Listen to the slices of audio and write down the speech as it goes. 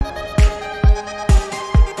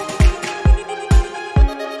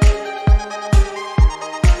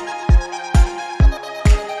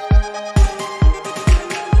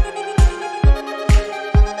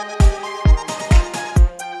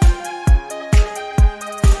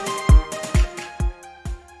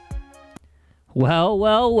Well.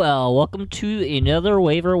 Welcome to another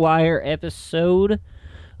waiver wire episode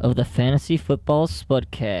of the Fantasy Football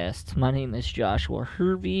Spudcast. My name is Joshua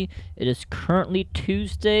Hervey. It is currently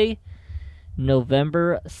Tuesday,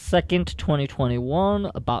 November 2nd, 2021,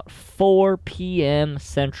 about 4 p.m.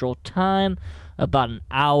 Central Time, about an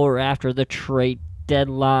hour after the trade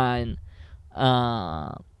deadline,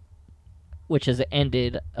 which has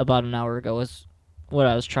ended about an hour ago, is what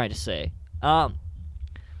I was trying to say.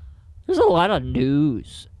 There's a lot of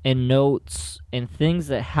news and notes and things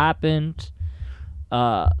that happened.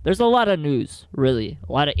 There's a lot of news, really.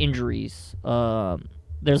 A lot of injuries.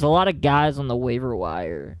 There's a lot of guys on the waiver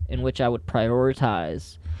wire in which I would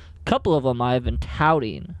prioritize. A couple of them I've been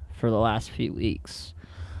touting for the last few weeks.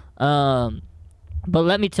 But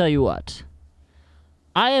let me tell you what.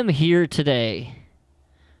 I am here today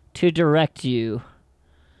to direct you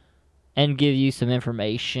and give you some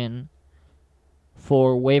information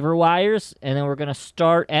for waiver wires, and then we're going to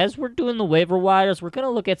start, as we're doing the waiver wires, we're going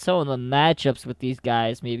to look at some of the matchups with these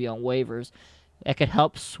guys, maybe on waivers, that could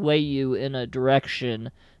help sway you in a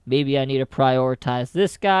direction. Maybe I need to prioritize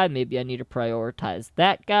this guy, maybe I need to prioritize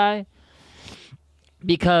that guy,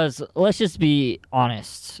 because let's just be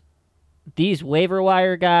honest, these waiver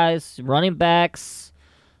wire guys, running backs,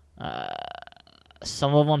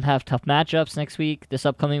 some of them have tough matchups this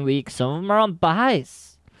upcoming week, some of them are on buys.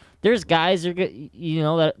 There's guys that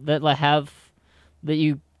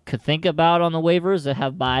you could think about on the waivers that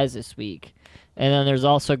have buys this week, and then there's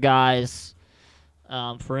also guys,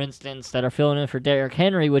 for instance, that are filling in for Derrick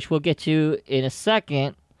Henry, which we'll get to in a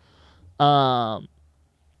second. Maybe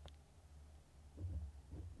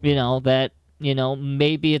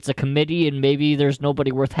it's a committee and maybe there's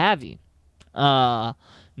nobody worth having.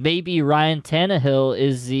 Maybe Ryan Tannehill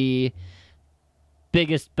is the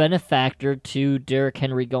biggest benefactor to Derrick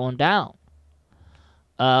Henry going down.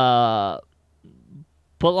 But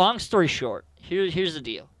long story short, here's the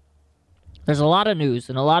deal. There's a lot of news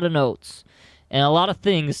and a lot of notes and a lot of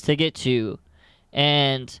things to get to.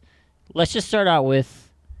 And let's just start out with,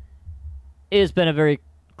 it has been a very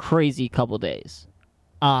crazy couple days.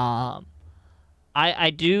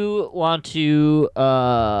 I do want to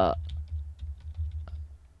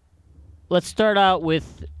let's start out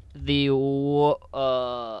with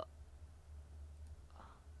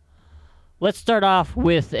let's start off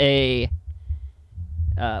with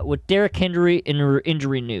with Derrick Henry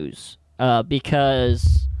injury news,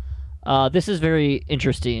 because this is very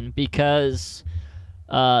interesting, because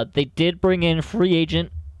they did bring in free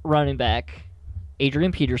agent running back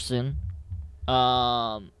Adrian Peterson,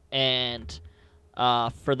 and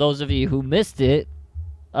for those of you who missed it,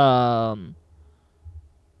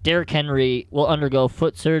 Derrick Henry will undergo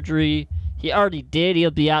foot surgery. He already did. He'll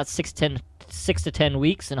be out 6 to 10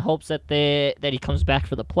 weeks in hopes that he comes back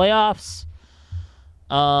for the playoffs.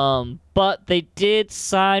 But they did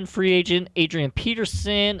sign free agent Adrian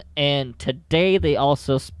Peterson, and today they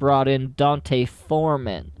also brought in D'Onta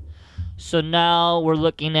Foreman. So now we're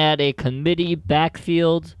looking at a committee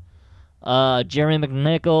backfield. Jerry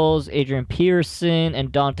McNichols, Adrian Peterson,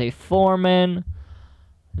 and D'Onta Foreman.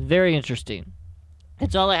 Very interesting.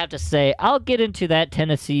 That's all I have to say. I'll get into that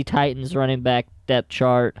Tennessee Titans running back depth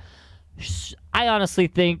chart. I honestly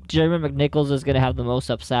think Jerry McNichols is going to have the most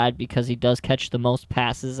upside because he does catch the most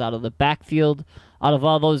passes out of the backfield out of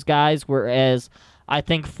all those guys, whereas I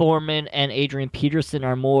think Foreman and Adrian Peterson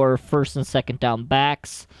are more first and second down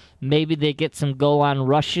backs. Maybe they get some goal line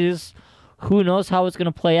rushes. Who knows how it's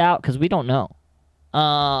going to play out, because we don't know.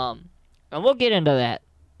 And we'll get into that,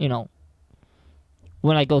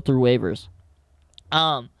 when I go through waivers.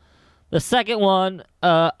 The second one,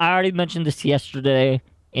 I already mentioned this yesterday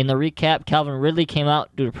in the recap. Calvin Ridley came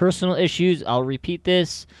out due to personal issues. I'll repeat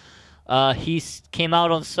this. He came out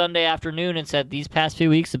on Sunday afternoon and said, "These past few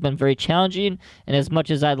weeks have been very challenging, and as much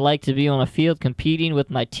as I'd like to be on a field competing with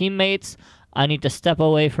my teammates, I need to step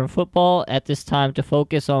away from football at this time to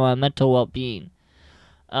focus on my mental well-being."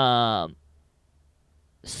 So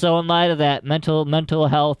in light of that, mental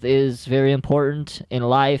health is very important in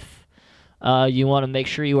life. You want to make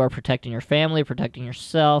sure you are protecting your family, protecting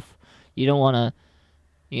yourself. You don't want to,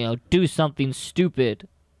 do something stupid.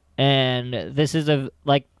 And this is the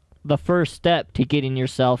first step to getting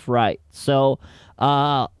yourself right. So,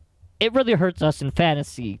 it really hurts us in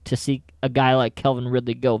fantasy to see a guy like Calvin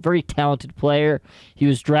Ridley go. Very talented player. He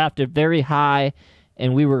was drafted very high,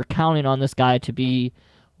 and we were counting on this guy to be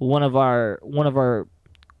one of our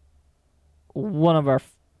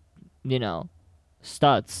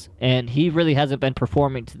studs, and he really hasn't been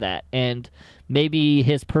performing to that, and maybe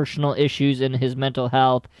his personal issues and his mental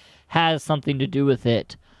health has something to do with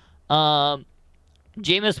it.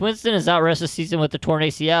 Jameis Winston is out rest of the season with the torn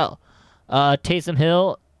ACL. Taysom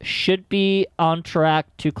Hill should be on track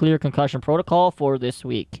to clear concussion protocol for this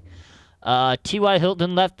week. T.Y.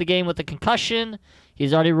 Hilton left the game with a concussion.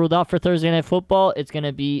 He's already ruled out for Thursday Night Football. It's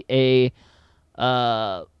gonna be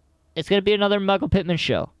another Michael Pittman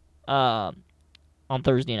show on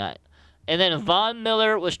Thursday night. And then Von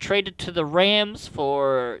Miller was traded to the Rams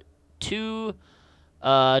for two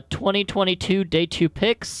 2022 Day 2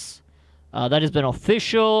 picks. That has been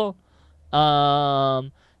official.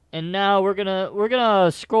 And now we're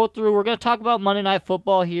gonna scroll through. We're gonna talk about Monday Night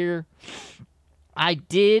Football here. I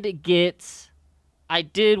did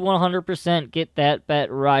 100% get that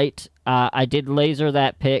bet right. I did laser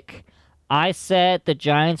that pick. I said the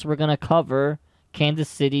Giants were gonna cover Kansas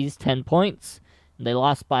City's 10 points. And they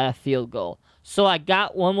lost by a field goal. So I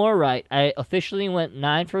got one more right. I officially went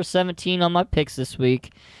 9 for 17 on my picks this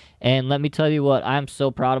week. And let me tell you what, I'm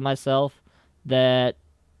so proud of myself that...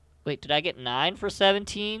 Wait, did I get 9 for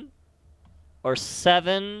 17? Or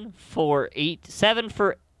 7 for 8? 7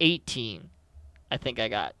 for 18. I think I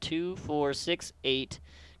got 2, 4, 6, 8,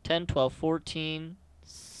 10, 12, 14,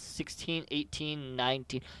 16, 18,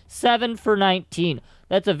 19. 7 for 19.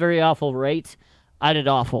 That's a very awful rate. I did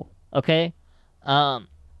awful. Okay? But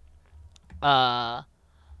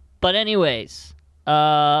anyways,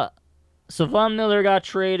 so Von Miller got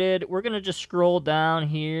traded. We're going to just scroll down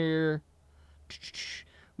here.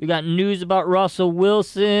 We got news about Russell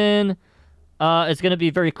Wilson. It's going to be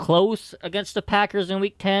very close against the Packers in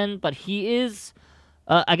Week 10, but he is,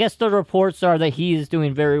 I guess the reports are that he is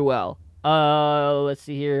doing very well. Let's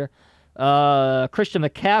see here. Christian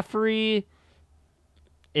McCaffrey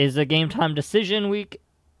is a game-time decision Week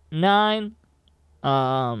 9.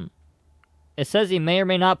 It says he may or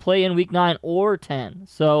may not play in Week 9 or 10.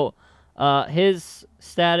 So, his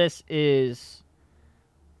status is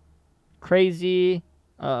crazy.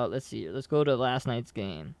 Let's see here. Let's go to last night's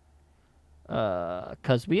game.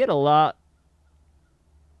 Because we had a lot.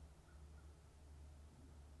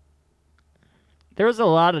 There was a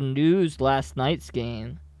lot of news last night's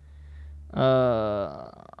game. We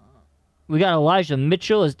got Elijah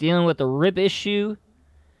Mitchell is dealing with a rib issue.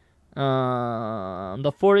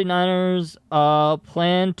 The 49ers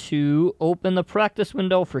plan to open the practice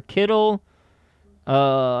window for Kittle,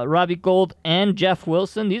 Robbie Gould, and Jeff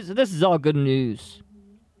Wilson. This is all good news.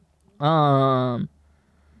 Deebo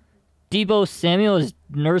Samuel is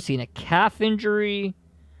nursing a calf injury.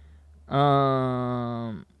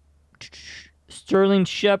 Sterling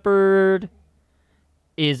Shepard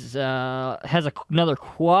has another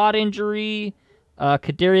quad injury.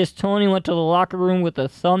 Kadarius Toney went to the locker room with a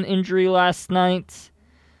thumb injury last night.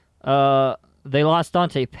 They lost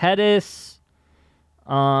Dante Pettis.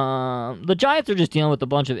 The Giants are just dealing with a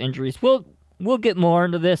bunch of injuries. We'll get more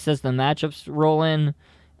into this as the matchups roll in.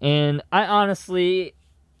 And I'm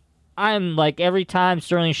like, every time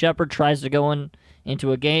Sterling Shepard tries to go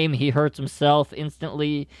into a game, he hurts himself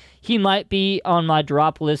instantly. He might be on my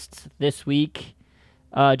drop list this week,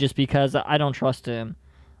 just because I don't trust him.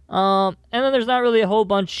 And then there's not really a whole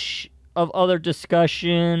bunch of other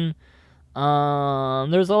discussion.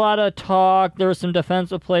 There's a lot of talk. There were some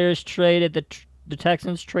defensive players traded. The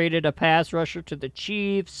Texans traded a pass rusher to the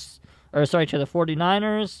Chiefs. To the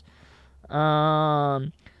 49ers.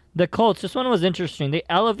 The Colts, this one was interesting. They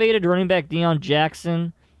elevated running back Deion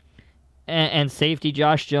Jackson and safety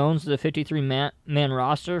Josh Jones to the 53-man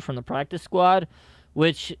roster from the practice squad,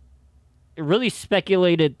 which really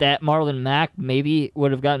speculated that Marlon Mack maybe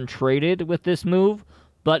would have gotten traded with this move,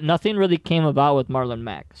 but nothing really came about with Marlon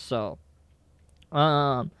Mack. So,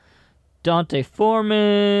 Dante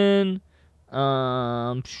Foreman,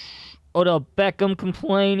 Odell Beckham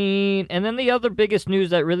complaining, and then the other biggest news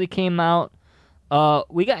that really came out,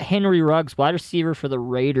 we got Henry Ruggs, wide receiver for the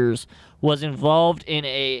Raiders, was involved in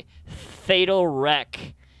a fatal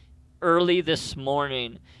wreck early this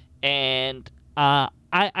morning, and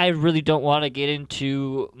I really don't want to get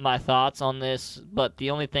into my thoughts on this, but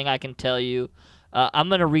the only thing I can tell you, I'm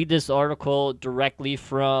going to read this article directly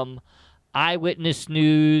from Eyewitness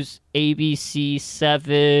News, ABC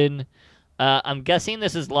 7. I'm guessing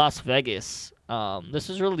this is Las Vegas. This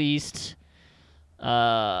is released.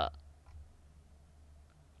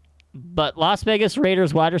 But Las Vegas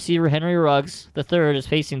Raiders wide receiver Henry Ruggs III is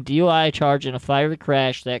facing DUI charge in a fiery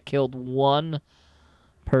crash that killed one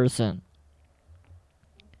person.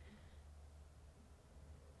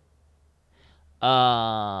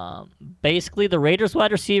 Basically, the Raiders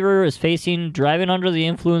wide receiver is facing driving under the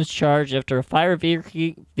influence charge after a fire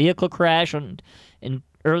vehicle crash in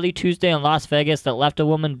early Tuesday in Las Vegas that left a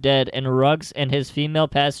woman dead and Ruggs and his female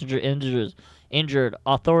passenger injured,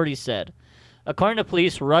 authorities said. According to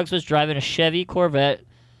police, Ruggs was driving a Chevy Corvette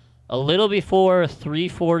a little before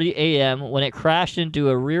 3:40 a.m. when it crashed into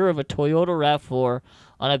a rear of a Toyota RAV4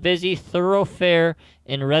 on a busy thoroughfare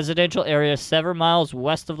in a residential area 7 miles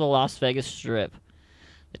west of the Las Vegas Strip.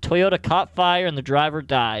 The Toyota caught fire and the driver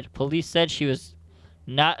died. Police said she was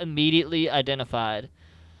not immediately identified.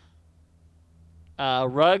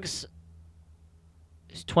 Ruggs,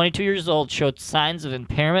 22 years old, showed signs of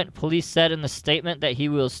impairment. Police said in the statement that he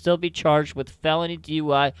will still be charged with felony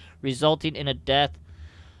DUI resulting in a death.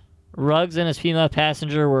 Ruggs and his female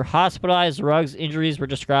passenger were hospitalized. Ruggs' injuries were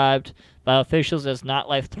described by officials as not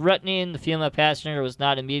life-threatening. The female passenger was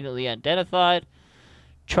not immediately identified.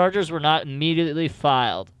 Charges were not immediately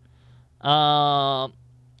filed. That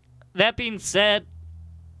being said,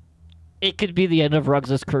 it could be the end of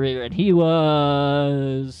Ruggs' career, and he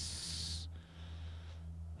was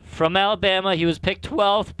from Alabama. He was picked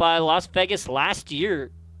 12th by Las Vegas last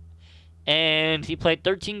year, and he played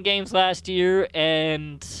 13 games last year,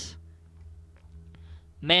 and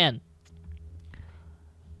man,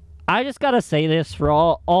 I just gotta say this for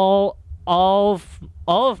all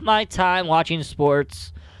of my time watching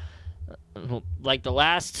sports, like the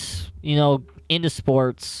last, into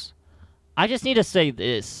sports, I just need to say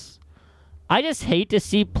this. I just hate to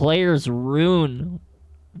see players ruin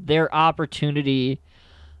their opportunity.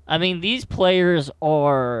 I mean, these players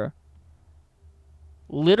are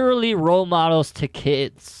literally role models to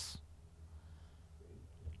kids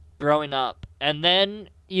growing up. And then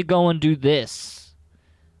you go and do this.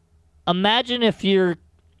 Imagine if you're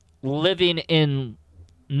living in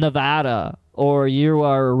Nevada or you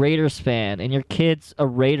are a Raiders fan and your kid's a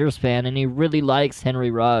Raiders fan and he really likes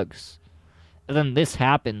Henry Ruggs. And then this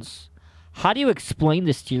happens. How do you explain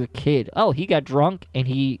this to your kid? Oh, he got drunk and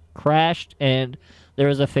he crashed and there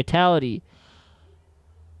was a fatality.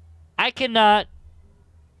 I cannot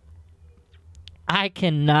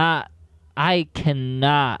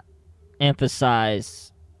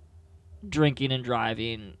emphasize drinking and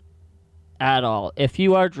driving at all. If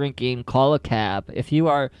you are drinking, call a cab. It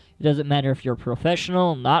doesn't matter if you're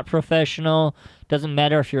professional, not professional. It doesn't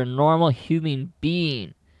matter if you're a normal human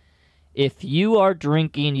being. If you are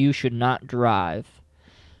drinking, you should not drive.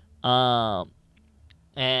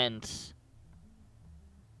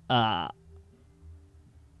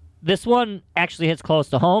 This one actually hits close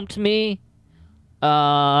to home to me.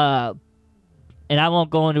 And I won't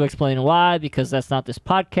go into explaining why because that's not this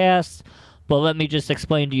podcast. But let me just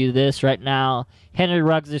explain to you this right now. Henry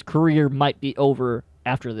Ruggs' career might be over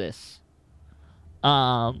after this.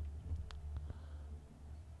 And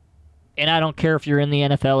I don't care if you're in the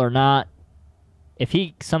NFL or not. If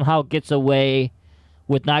he somehow gets away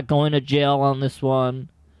with not going to jail on this one,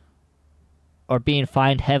 or being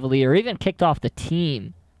fined heavily, or even kicked off the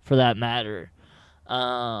team for that matter,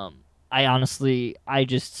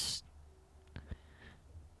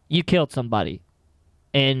 you killed somebody,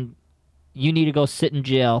 and you need to go sit in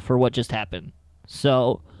jail for what just happened.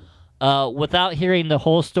 So, without hearing the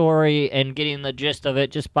whole story and getting the gist of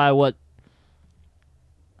it, just by what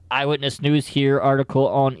Eyewitness News here article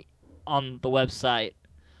on the website,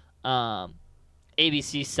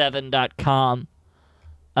 abc7.com.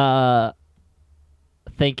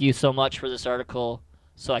 Thank you so much for this article,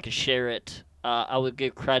 so I can share it. I would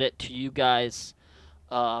give credit to you guys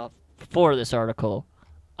for this article.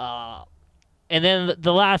 And then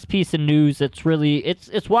the last piece of news that's really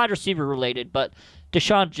it's wide receiver related, but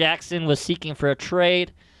Deshaun Jackson was seeking for a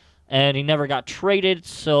trade, and he never got traded,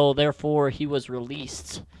 so therefore he was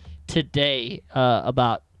released today,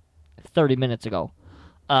 about 30 minutes ago.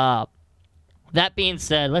 That being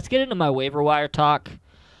said, let's get into my waiver wire talk.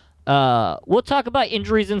 We'll talk about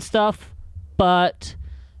injuries and stuff, but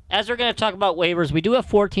as we're going to talk about waivers, we do have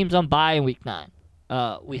 4 teams on bye in Week 9.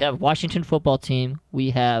 We have Washington football team,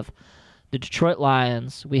 we have the Detroit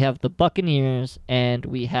Lions, we have the Buccaneers, and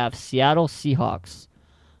we have Seattle Seahawks.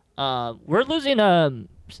 We're losing a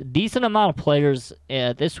decent amount of players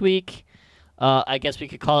this week. I guess we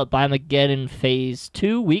could call it Buymageddon Phase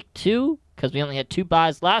 2, Week 2, because we only had 2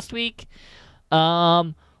 buys last week.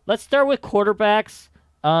 Let's start with quarterbacks.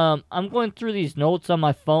 I'm going through these notes on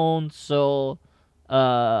my phone, so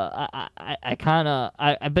I've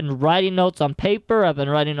been writing notes on paper. I've been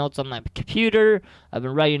writing notes on my computer. I've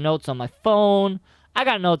been writing notes on my phone. I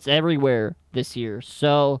got notes everywhere this year.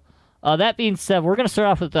 So that being said, we're gonna start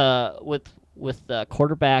off with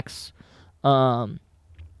quarterbacks.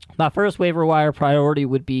 My first waiver wire priority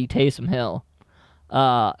would be Taysom Hill.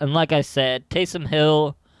 And like I said, Taysom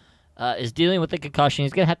Hill is dealing with a concussion.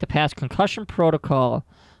 He's gonna have to pass concussion protocol.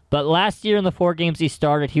 But last year in the 4 games he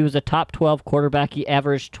started, he was a top 12 quarterback. He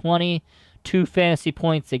averaged 22 fantasy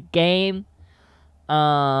points a game.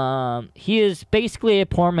 He is basically a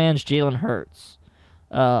poor man's Jalen Hurts.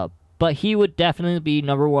 But he would definitely be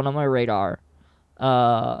number one on my radar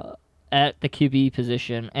at the QB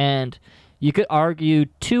position. And you could argue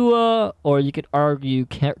Tua, or you could argue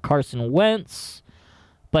Carson Wentz.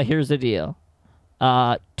 But here's the deal.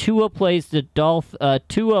 Tua plays the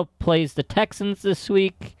Texans this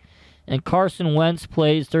week, and Carson Wentz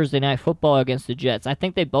plays Thursday Night Football against the Jets. I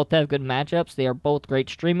think they both have good matchups. They are both great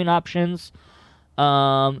streaming options.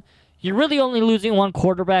 You're really only losing one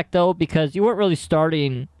quarterback, though, because you weren't really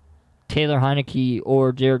starting Taylor Heineke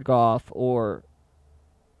or Jared Goff or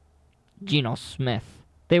Geno Smith.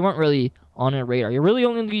 They weren't really on your radar. You're really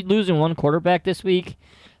only losing one quarterback this week,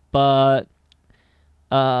 but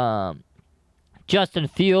Justin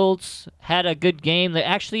Fields had a good game. They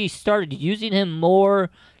actually started using him more,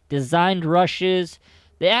 designed rushes.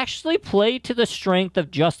 They actually played to the strength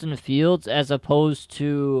of Justin Fields as opposed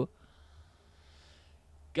to,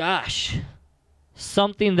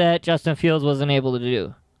 something that Justin Fields wasn't able to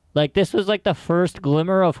do. Like, this was like the first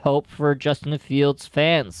glimmer of hope for Justin Fields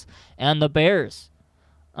fans and the Bears.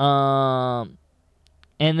 And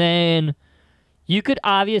then you could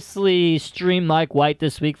obviously stream Mike White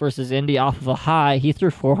this week versus Indy off of a high. He threw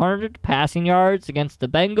 400 passing yards against the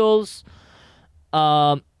Bengals.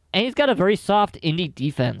 And he's got a very soft Indy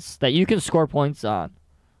defense that you can score points on.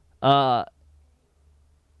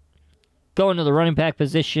 Going to the running back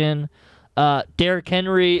position, Derrick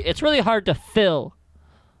Henry. It's really hard to fill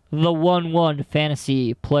the 1-1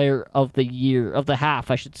 fantasy player of the year, of the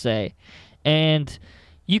half, I should say. And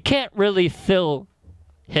you can't really fill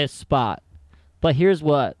his spot. But here's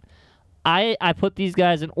what. I put these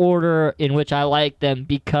guys in order in which I like them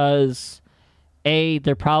because, A,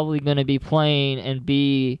 they're probably going to be playing, and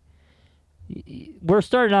B, we're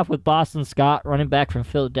starting off with Boston Scott, running back from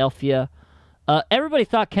Philadelphia. Everybody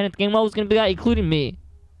thought Kenneth Gainwell was going to be that, including me.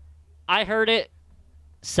 I heard it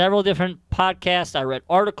several different podcasts. I read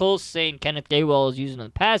articles saying Kenneth Gainwell is using in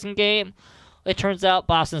the passing game. It turns out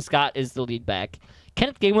Boston Scott is the lead back.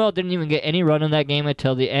 Kenneth Gainwell didn't even get any run in that game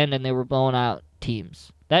until the end, and they were blowing out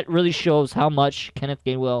teams. That really shows how much Kenneth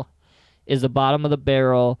Gainwell is the bottom of the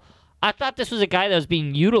barrel. I thought this was a guy that was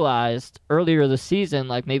being utilized earlier this season,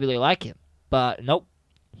 like maybe they like him. But nope.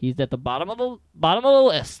 He's at the bottom of the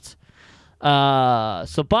list.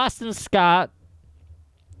 So Boston Scott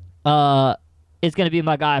is going to be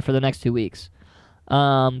my guy for the next 2 weeks.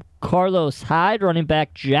 Carlos Hyde, running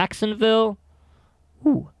back, Jacksonville.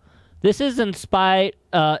 Ooh. This is in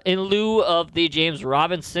lieu of the James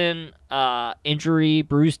Robinson injury,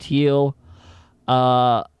 bruised heel.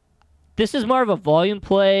 This is more of a volume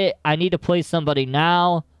play. I need to play somebody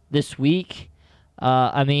now this week. We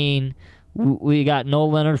got no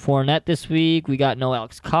Leonard Fournette this week. We got no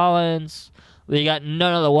Alex Collins. We got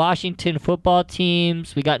none of the Washington football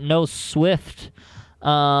teams. We got no Swift. There's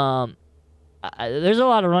a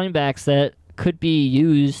lot of running backs that could be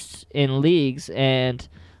used in leagues, and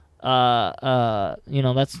that's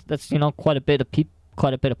quite a bit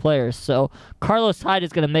of players. So Carlos Hyde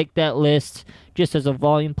is going to make that list just as a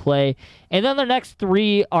volume play. And then the next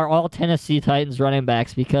three are all Tennessee Titans running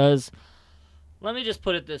backs because, let me just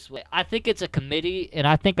put it this way. I think it's a committee, and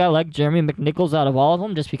I think I like Jeremy McNichols out of all of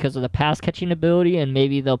them just because of the pass-catching ability, and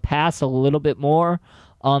maybe they'll pass a little bit more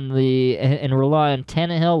and rely on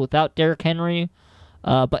Tannehill without Derrick Henry.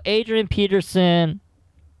 But Adrian Peterson,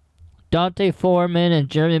 Dante Foreman, and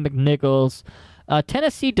Jeremy McNichols.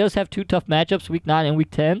 Tennessee does have two tough matchups, Week 9 and Week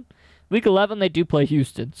 10. Week 11, they do play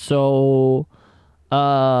Houston. So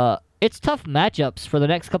it's tough matchups for the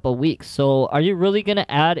next couple of weeks. So are you really going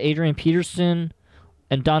to add Adrian Peterson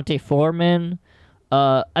and Dante Foreman?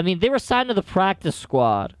 They were signed to the practice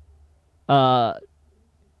squad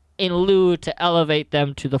in lieu to elevate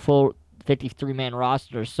them to the full 53-man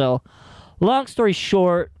roster. So long story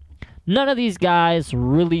short, none of these guys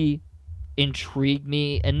really intrigue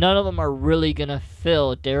me, and none of them are really going to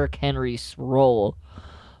fill Derrick Henry's role.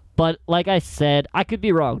 But like I said, I could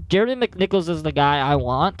be wrong. Jeremy McNichols is the guy I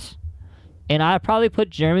want, and I probably put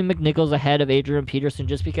Jeremy McNichols ahead of Adrian Peterson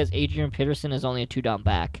just because Adrian Peterson is only a two-down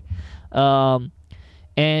back. And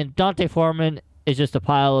Dante Foreman is just a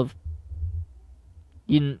pile of...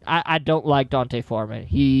 I don't like Dante Foreman.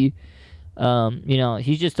 He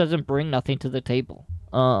just doesn't bring nothing to the table.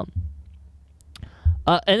 And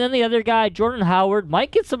then the other guy, Jordan Howard,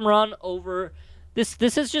 might get some run over. This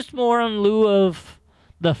is just more in lieu of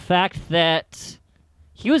the fact that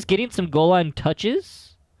he was getting some goal line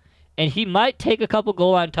touches, and he might take a couple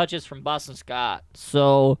goal line touches from Boston Scott.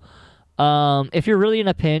 So if you're really in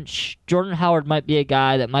a pinch, Jordan Howard might be a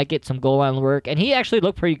guy that might get some goal line work, and he actually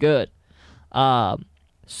looked pretty good.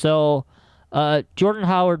 So Jordan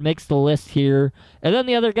Howard makes the list here. And then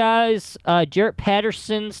the other guys, Jarrett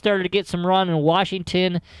Patterson started to get some run in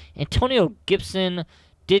Washington. Antonio Gibson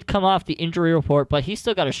did come off the injury report, but he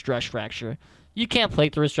still got a stress fracture. You can't play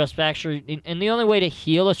through a stress fracture, and the only way to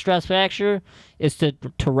heal a stress fracture is to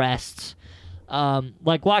rest.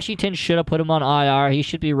 Like Washington should have put him on IR. He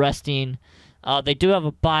should be resting. They do have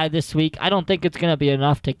a bye this week. I don't think it's going to be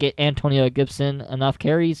enough to get Antonio Gibson enough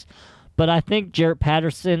carries, but I think Jarrett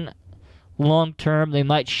Patterson, long term, they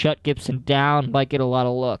might shut Gibson down, might get a lot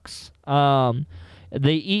of looks.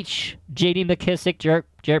 They each, J.D. McKissick,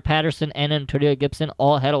 Jarrett Patterson, and Antonio Gibson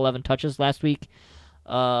all had 11 touches last week.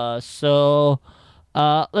 So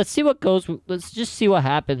let's see what goes. Let's just see what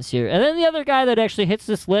happens here. And then the other guy that actually hits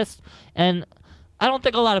this list, and I don't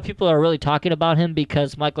think a lot of people are really talking about him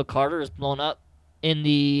because Michael Carter is blown up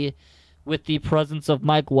with the presence of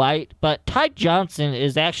Mike White. But Ty Johnson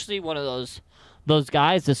is actually one of those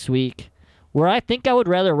guys this week where I think I would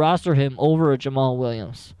rather roster him over a Jamal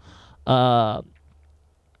Williams.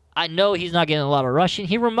 I know he's not getting a lot of rushing.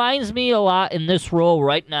 He reminds me a lot in this role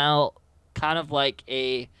right now, kind of like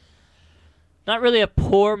not really a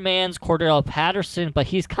poor man's Cordell Patterson, but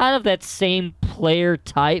he's kind of that same player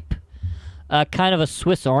type, kind of a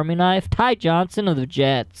Swiss Army knife. Ty Johnson of the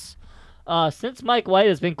Jets. Since Mike White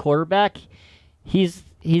has been quarterback, he's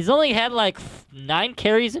only had like 9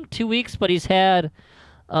 carries in 2 weeks, but he's had,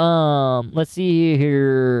 let's see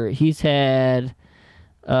here, he's had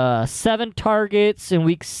 7 targets in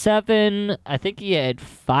week 7. I think he had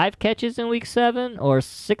 5 catches in week 7 or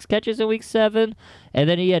 6 catches in week 7. And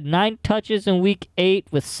then he had 9 touches in week 8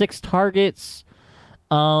 with 6 targets.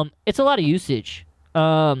 It's a lot of usage.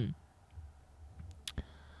 And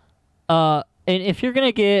if you're going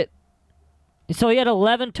to get... So he had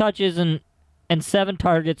 11 touches and 7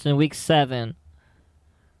 targets in week 7.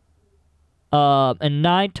 And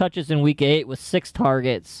 9 touches in week 8 with 6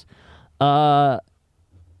 targets.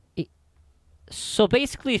 So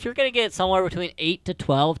basically, if you're going to get somewhere between 8 to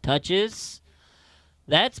 12 touches,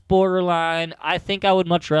 that's borderline. I think I would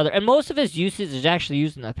much rather. And most of his usage is actually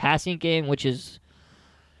used in the passing game, which is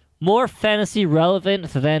more fantasy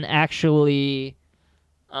relevant than actually,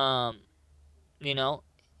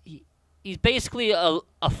 he's basically a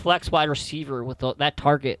flex wide receiver with that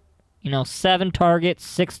target. 7 targets,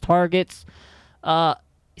 6 targets.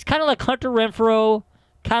 He's kind of like Hunter Renfrow,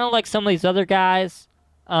 kind of like some of these other guys.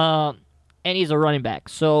 And he's a running back.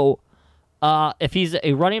 So if he's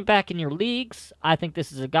a running back in your leagues, I think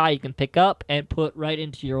this is a guy you can pick up and put right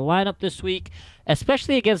into your lineup this week,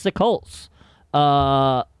 especially against the Colts.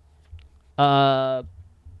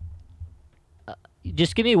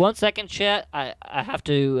 Just give me 1 second, chat. I have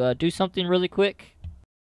to do something really quick.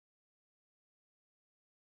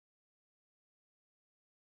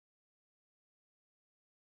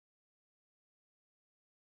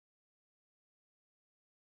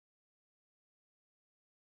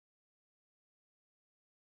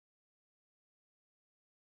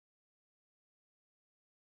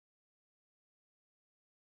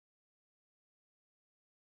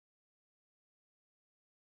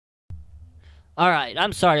 All right,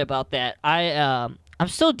 I'm sorry about that. I'm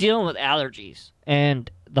still dealing with allergies, and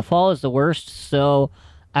the fall is the worst, so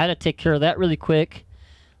I had to take care of that really quick.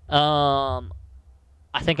 I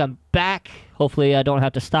think I'm back. Hopefully, I don't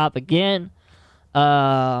have to stop again.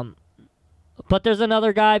 But there's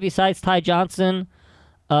another guy besides Ty Johnson.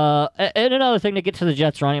 And another thing to get to the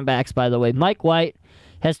Jets running backs, by the way. Mike White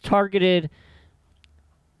has targeted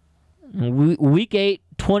week 8,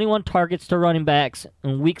 21 targets to running backs.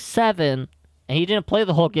 In week 7, and he didn't play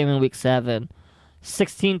the whole game in week 7,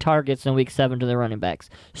 16 targets in week 7 to the running backs.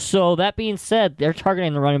 So that being said, they're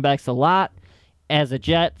targeting the running backs a lot as a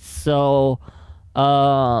Jets. So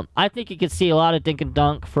I think you could see a lot of dink and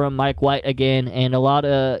dunk from Mike White again, and a lot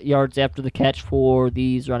of yards after the catch for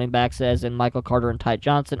these running backs, as in Michael Carter and Ty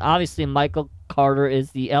Johnson. Obviously, Michael Carter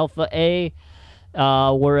is the alpha A,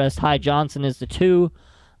 whereas Ty Johnson is the 2.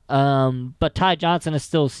 But Ty Johnson is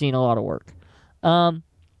still seeing a lot of work.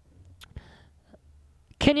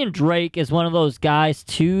 Kenyon Drake is one of those guys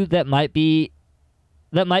too that might be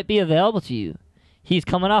available to you. He's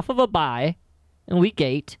coming off of a bye in week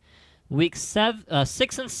 8. Week 6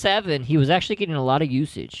 and 7, he was actually getting a lot of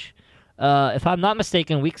usage. If I'm not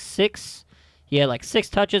mistaken, week 6, he had like 6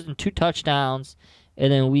 touches and 2 touchdowns.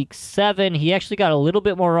 And then week 7, he actually got a little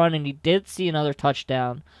bit more run, and he did see another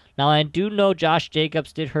touchdown. Now, I do know Josh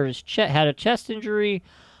Jacobs did hurt his had a chest injury.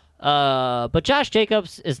 But Josh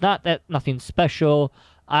Jacobs is nothing special.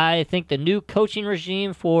 I think the new coaching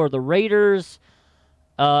regime for the Raiders,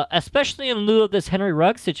 especially in lieu of this Henry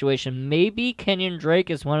Ruggs situation, maybe Kenyon Drake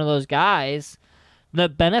is one of those guys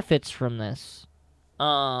that benefits from this.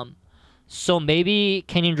 So maybe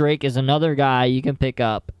Kenyon Drake is another guy you can pick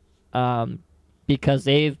up, because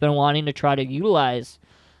they've been wanting to try to utilize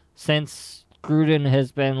since Gruden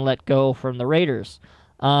has been let go from the Raiders.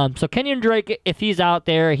 So Kenyon Drake, if he's out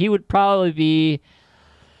there, he would probably be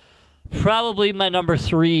my number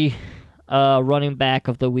 3 running back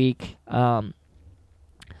of the week. Let's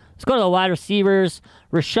go to the wide receivers.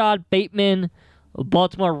 Rashad Bateman,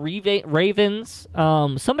 Baltimore Ravens.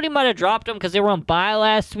 Somebody might have dropped him because they were on bye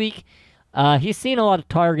last week. He's seen a lot of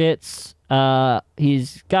targets.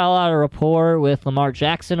 He's got a lot of rapport with Lamar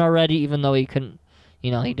Jackson already, even though he couldn't, he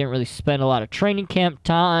didn't really spend a lot of training camp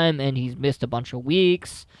time, and he's missed a bunch of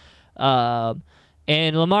weeks. And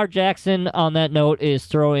Lamar Jackson, on that note, is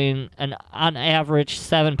throwing on average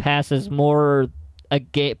 7 passes more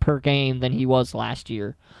per game than he was last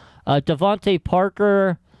year. Devontae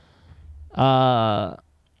Parker, a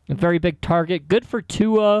very big target. Good for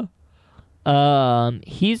Tua.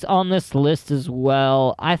 He's on this list as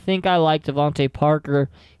well. I think I like Devontae Parker.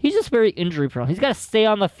 He's just very injury prone. He's got to stay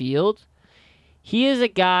on the field. He is a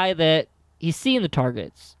guy that he's seeing the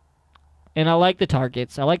targets. And I like the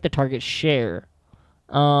targets. I like the target share.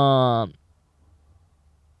 And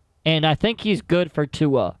I think he's good for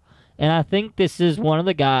Tua. And I think this is one of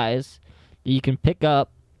the guys that you can pick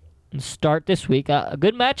up and start this week. A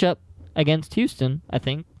good matchup against Houston, I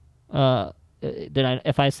think.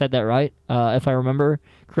 If I said that right, if I remember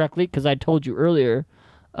correctly, because I told you earlier.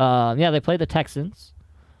 They play the Texans.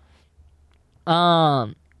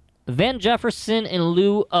 Van Jefferson in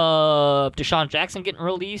lieu of Deshaun Jackson getting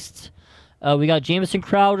released. We got Jamison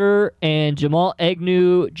Crowder and Jamal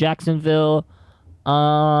Agnew, Jacksonville.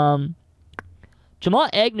 Jamal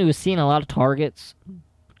Agnew is seeing a lot of targets.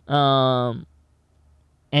 And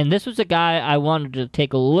this was a guy I wanted to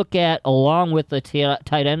take a look at along with the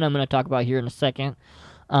tight end I'm going to talk about here in a second.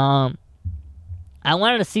 I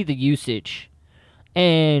wanted to see the usage.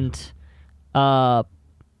 And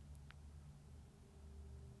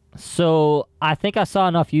so I think I saw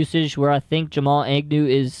enough usage where I think Jamal Agnew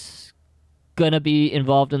is going to be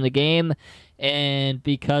involved in the game. And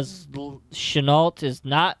because Chenault is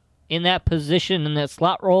not in that position, in that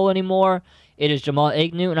slot role anymore, it is Jamal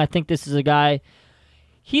Agnew. And I think this is a guy,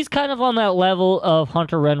 he's kind of on that level of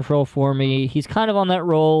Hunter Renfrow for me. He's kind of on that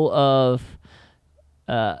role of,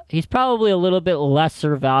 he's probably a little bit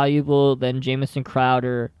lesser valuable than Jamison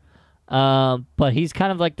Crowder. But he's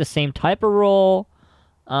kind of like the same type of role.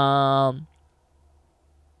 Hunter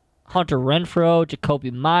Renfrow,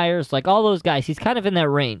 Jacoby Myers, like all those guys. He's kind of in that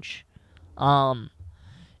range. And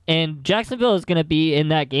Jacksonville is going to be in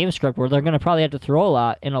that game script where they're going to probably have to throw a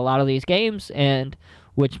lot in a lot of these games, and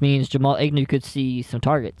which means Jamal Agnew could see some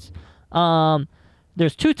targets.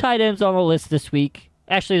 There's 2 tight ends on the list this week.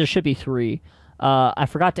 Actually, there should be 3. I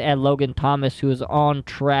forgot to add Logan Thomas, who is on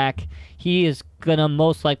track. He is going to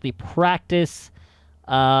most likely practice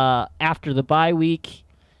after the bye week,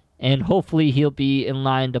 and hopefully he'll be in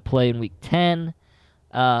line to play in Week 10.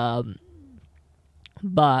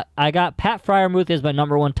 But I got Pat Freiermuth as my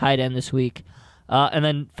number 1 tight end this week, and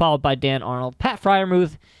then followed by Dan Arnold. Pat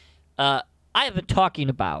Freiermuth, I have been talking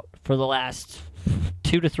about for the last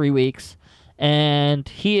 2 to 3 weeks, and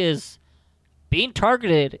he is being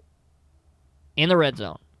targeted in the red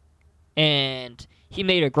zone. And he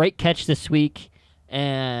made a great catch this week,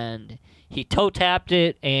 and he toe-tapped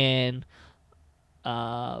it, and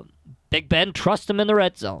Big Ben trusts him in the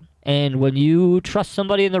red zone. And when you trust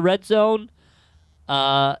somebody in the red zone,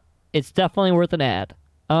 it's definitely worth an ad.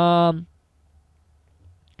 And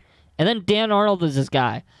then Dan Arnold is this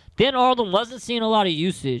guy. Dan Arnold wasn't seeing a lot of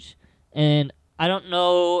usage, and I don't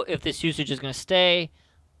know if this usage is going to stay,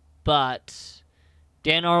 but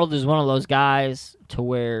Dan Arnold is one of those guys to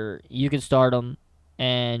where you can start him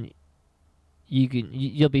and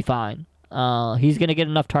you'll be fine. He's going to get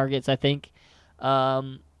enough targets, I think.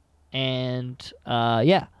 So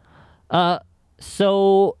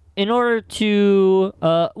in order to,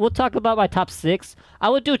 we'll talk about my top 6. I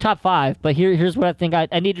would do top 5, but here's what I think.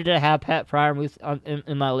 I needed to have Pat Freiermuth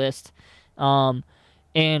in my list.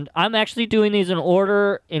 And I'm actually doing these in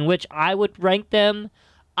order in which I would rank them.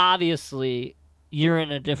 Obviously, you're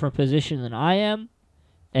in a different position than I am,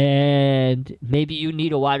 and maybe you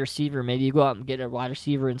need a wide receiver. Maybe you go out and get a wide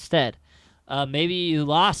receiver instead. Maybe you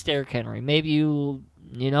lost Derrick Henry. Maybe you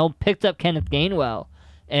picked up Kenneth Gainwell,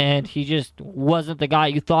 and he just wasn't the guy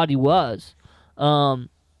you thought he was. Or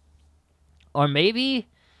maybe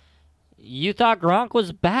you thought Gronk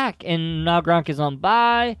was back, and now Gronk is on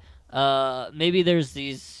bye. Maybe there's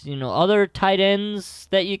these, other tight ends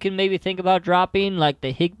that you can maybe think about dropping, like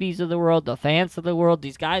the Higbees of the world, the Fants of the world,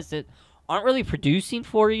 these guys that aren't really producing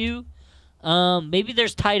for you. Maybe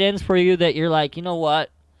there's tight ends for you that you're like, you know what?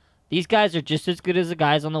 These guys are just as good as the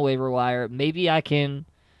guys on the waiver wire. Maybe I can,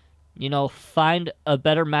 find a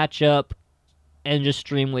better matchup and just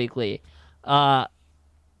stream weekly.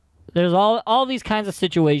 There's all these kinds of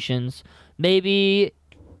situations. Maybe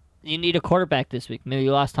you need a quarterback this week. Maybe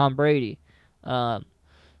you lost Tom Brady.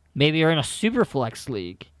 Maybe you're in a super flex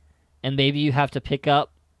league, and maybe you have to pick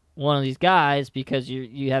up one of these guys because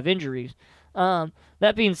you have injuries.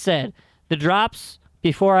 That being said, the drops,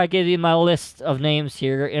 before I give you my list of names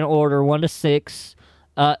here in order 1 to 6,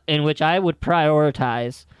 in which I would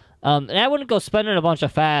prioritize, and I wouldn't go spending a bunch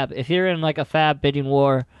of fab. If you're in like a fab bidding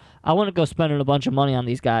war, I wouldn't go spending a bunch of money on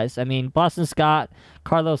these guys. I mean, Boston Scott,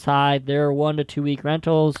 Carlos Hyde, they're 1 to 2 week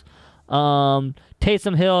rentals.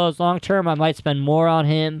 Taysom Hill is long term. I might spend more on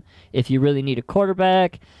him if you really need a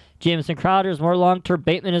quarterback. Jamison Crowder is more long term.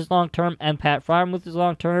 Bateman is long term, and Pat Freiermuth is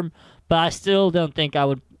long term. But I still don't think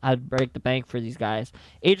I'd break the bank for these guys.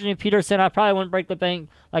 Adrian Peterson, I probably wouldn't break the bank.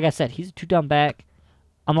 Like I said, he's a 2-down back.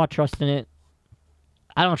 I'm not trusting it.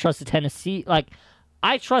 I don't trust the Tennessee.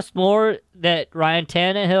 I trust more that Ryan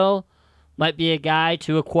Tannehill might be a guy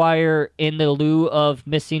to acquire in the lieu of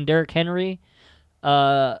missing Derrick Henry.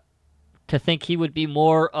 To think he would be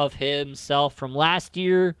more of himself from last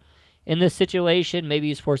year in this situation. Maybe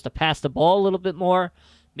he's forced to pass the ball a little bit more.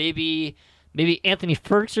 Maybe Anthony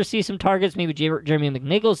Ferguson sees some targets. Maybe Jeremy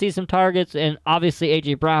McNichols sees some targets. And obviously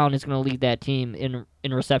A.J. Brown is going to lead that team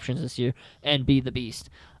in receptions this year and be the beast.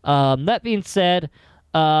 That being said,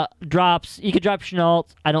 drops. You could drop Chenault.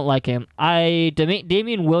 I don't like him.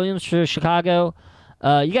 Damian Williams for Chicago.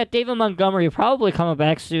 You got David Montgomery probably coming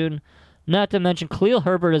back soon. Not to mention, Khalil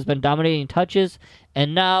Herbert has been dominating touches,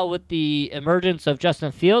 and now with the emergence of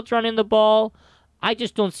Justin Fields running the ball, I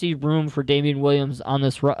just don't see room for Damian Williams on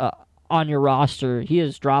this on your roster. He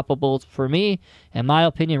is droppable for me, in my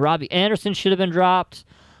opinion. Robbie Anderson should have been dropped,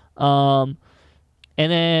 and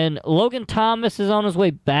then Logan Thomas is on his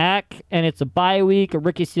way back, and it's a bye week.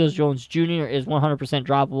 Ricky Seals-Jones Jr. is 100%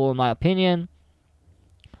 droppable, in my opinion.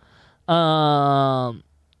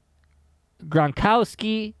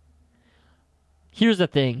 Gronkowski. Here's the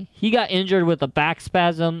thing. He got injured with a back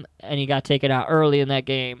spasm, and he got taken out early in that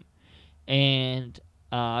game. And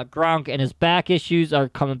Gronk and his back issues are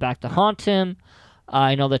coming back to haunt him.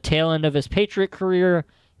 I know the tail end of his Patriot career,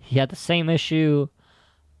 he had the same issue.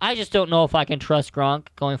 I just don't know if I can trust Gronk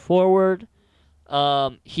going forward.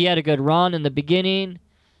 He had a good run in the beginning.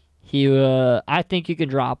 I think you can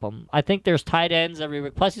drop him. I think there's tight ends every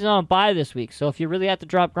week. Plus, he's on a bye this week. So if you really have to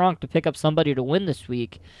drop Gronk to pick up somebody to win this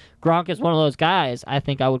week, Gronk is one of those guys I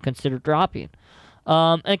think I would consider dropping.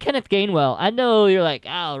 And Kenneth Gainwell. I know you're like,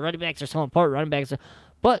 running backs are so important.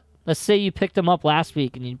 But let's say you picked him up last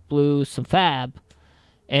week and you blew some fab.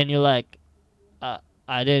 And you're like,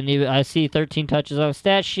 I see 13 touches on the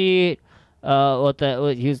stat sheet. He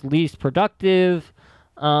was least productive.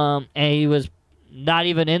 And he was not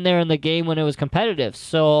even in there in the game when it was competitive.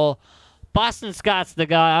 So Boston Scott's the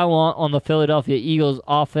guy I want on the Philadelphia Eagles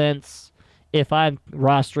offense if I'm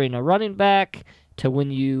rostering a running back to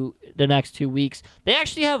win you the next 2 weeks. They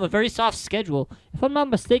actually have a very soft schedule. If I'm not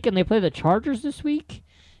mistaken, they play the Chargers this week.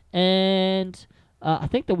 And I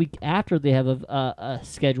think the week after they have a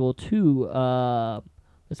schedule too.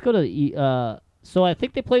 Let's go to the... so I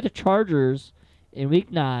think they play the Chargers in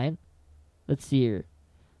week 9. Let's see here.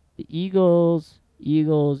 The Eagles play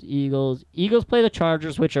the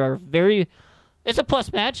Chargers, which are it's a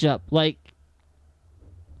plus matchup.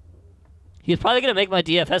 He's probably going to make my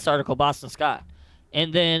DFS article, Boston Scott.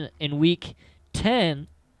 And then in week 10,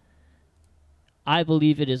 I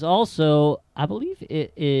believe it is... Oh,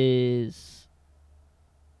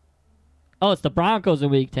 it's the Broncos in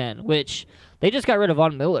week 10, which they just got rid of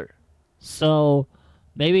Von Miller. So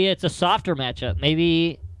maybe it's a softer matchup.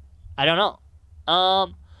 Maybe, I don't know.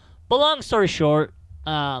 But long story short,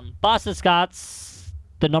 Boston Scott's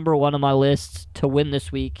the number one on my list to win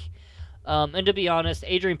this week. And to be honest,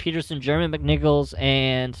 Adrian Peterson, Jeremy McNichols,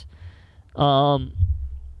 and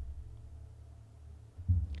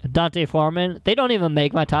Dante Foreman, they don't even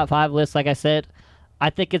make my top 5 list, like I said. I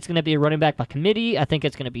think it's going to be a running back by committee. I think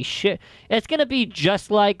it's going to be shit. It's going to be just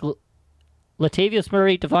like Latavius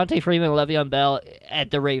Murray, Devontae Freeman, Le'Veon Bell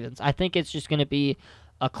at the Ravens. I think it's just going to be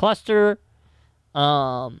a cluster.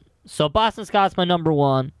 So Boston Scott's my number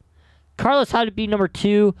 1. Carlos Hyde would be number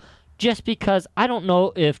 2, just because I don't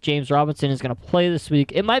know if James Robinson is going to play this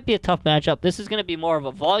week. It might be a tough matchup. This is going to be more of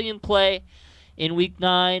a volume play in week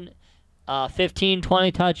 9. 15,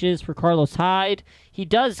 20 touches for Carlos Hyde. He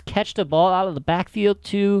does catch the ball out of the backfield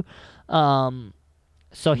too.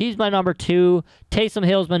 So he's my number 2. Taysom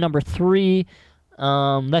Hill's my number 3.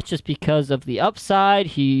 That's just because of the upside.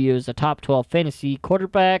 He was a top 12 fantasy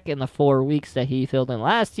quarterback in the 4 weeks that he filled in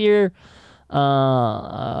last year.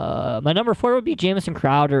 My number 4 would be Jamison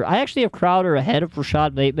Crowder. I actually have Crowder ahead of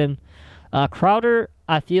Rashad Bateman. Crowder,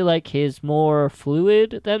 I feel like, is more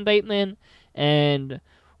fluid than Bateman, and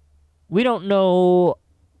we don't know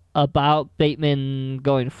about Bateman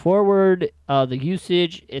going forward. The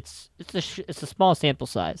usage, it's a small sample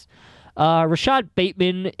size. Rashad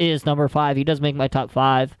Bateman is number 5. He does make my top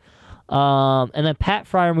 5. And then Pat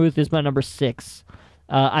Freiermuth is my number 6.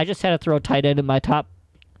 I just had to throw tight end in my top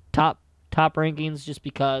rankings just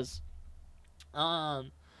because.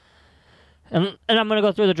 And I'm gonna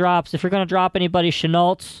go through the drops. If you're gonna drop anybody,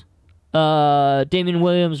 Chenault, Damian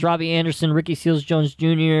Williams, Robbie Anderson, Ricky Seals-Jones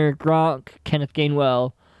Jr., Gronk, Kenneth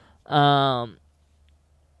Gainwell.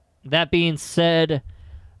 That being said,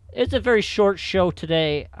 it's a very short show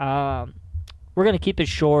today. We're going to keep it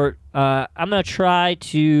short. I'm going to try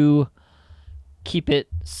to keep it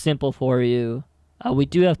simple for you. We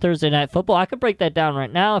do have Thursday Night Football. I could break that down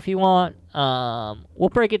right now if you want. We'll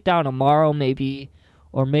break it down tomorrow maybe.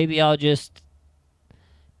 Or maybe I'll just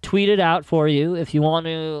tweet it out for you if you want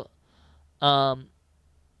to.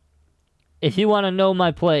 If you want to know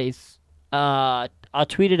my place, I'll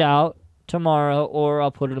tweet it out tomorrow or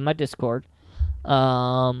I'll put it in my Discord.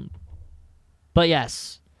 But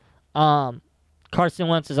yes, Carson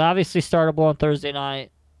Wentz is obviously startable on Thursday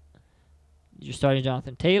night. You're starting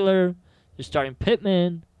Jonathan Taylor. You're starting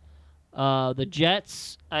Pittman. The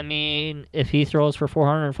Jets, I mean, if he throws for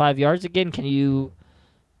 405 yards again,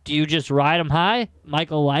 do you just ride him high?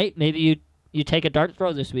 Michael White, maybe you take a dart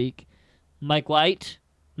throw this week. Mike White,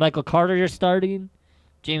 Michael Carter, you're starting.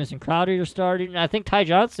 Jamison Crowder, you're starting. I think Ty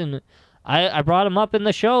Johnson, I brought him up in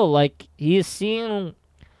the show. Like, he is seeing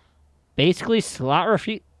basically slot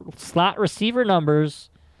receiver numbers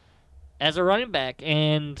as a running back,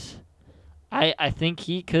 and I think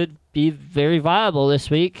he could be very viable this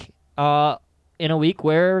week in a week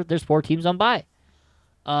where there's 4 teams on bye.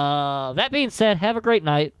 That being said, have a great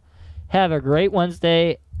night. Have a great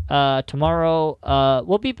Wednesday. Tomorrow,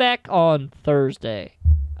 we'll be back on Thursday.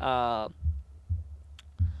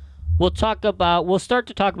 We'll start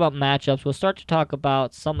to talk about matchups. We'll start to talk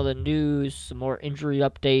about some of the news, some more injury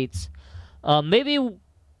updates. Maybe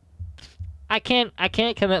I can't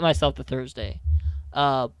commit myself to Thursday,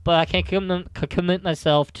 but I can commit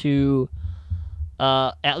myself to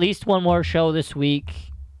at least one more show this week,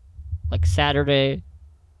 like Saturday,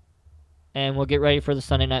 and we'll get ready for the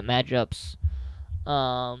Sunday night matchups.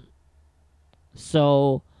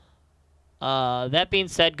 That being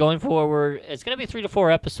said, going forward, it's going to be 3 to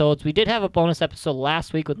 4 episodes. We did have a bonus episode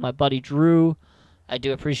last week with my buddy Drew. I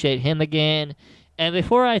do appreciate him again. And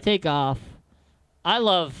before I take off, I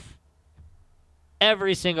love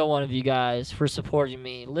every single one of you guys for supporting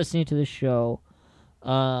me, listening to the show,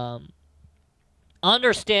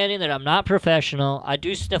 understanding that I'm not professional. I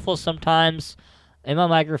do sniffle sometimes in my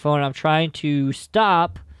microphone. I'm trying to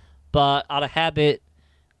stop, but out of habit,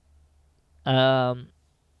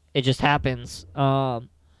 it just happens. I'm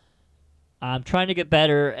trying to get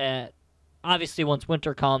better at. Obviously, once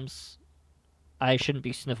winter comes, I shouldn't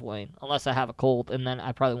be sniffling unless I have a cold, and then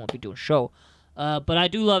I probably won't be doing a show. But I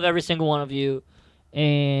do love every single one of you,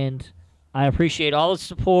 and I appreciate all the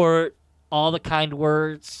support, all the kind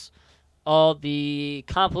words, all the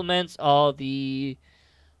compliments, all the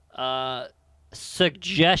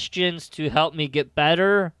suggestions to help me get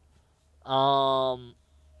better. And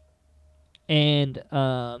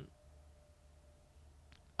I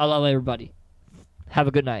love everybody. Have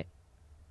a good night.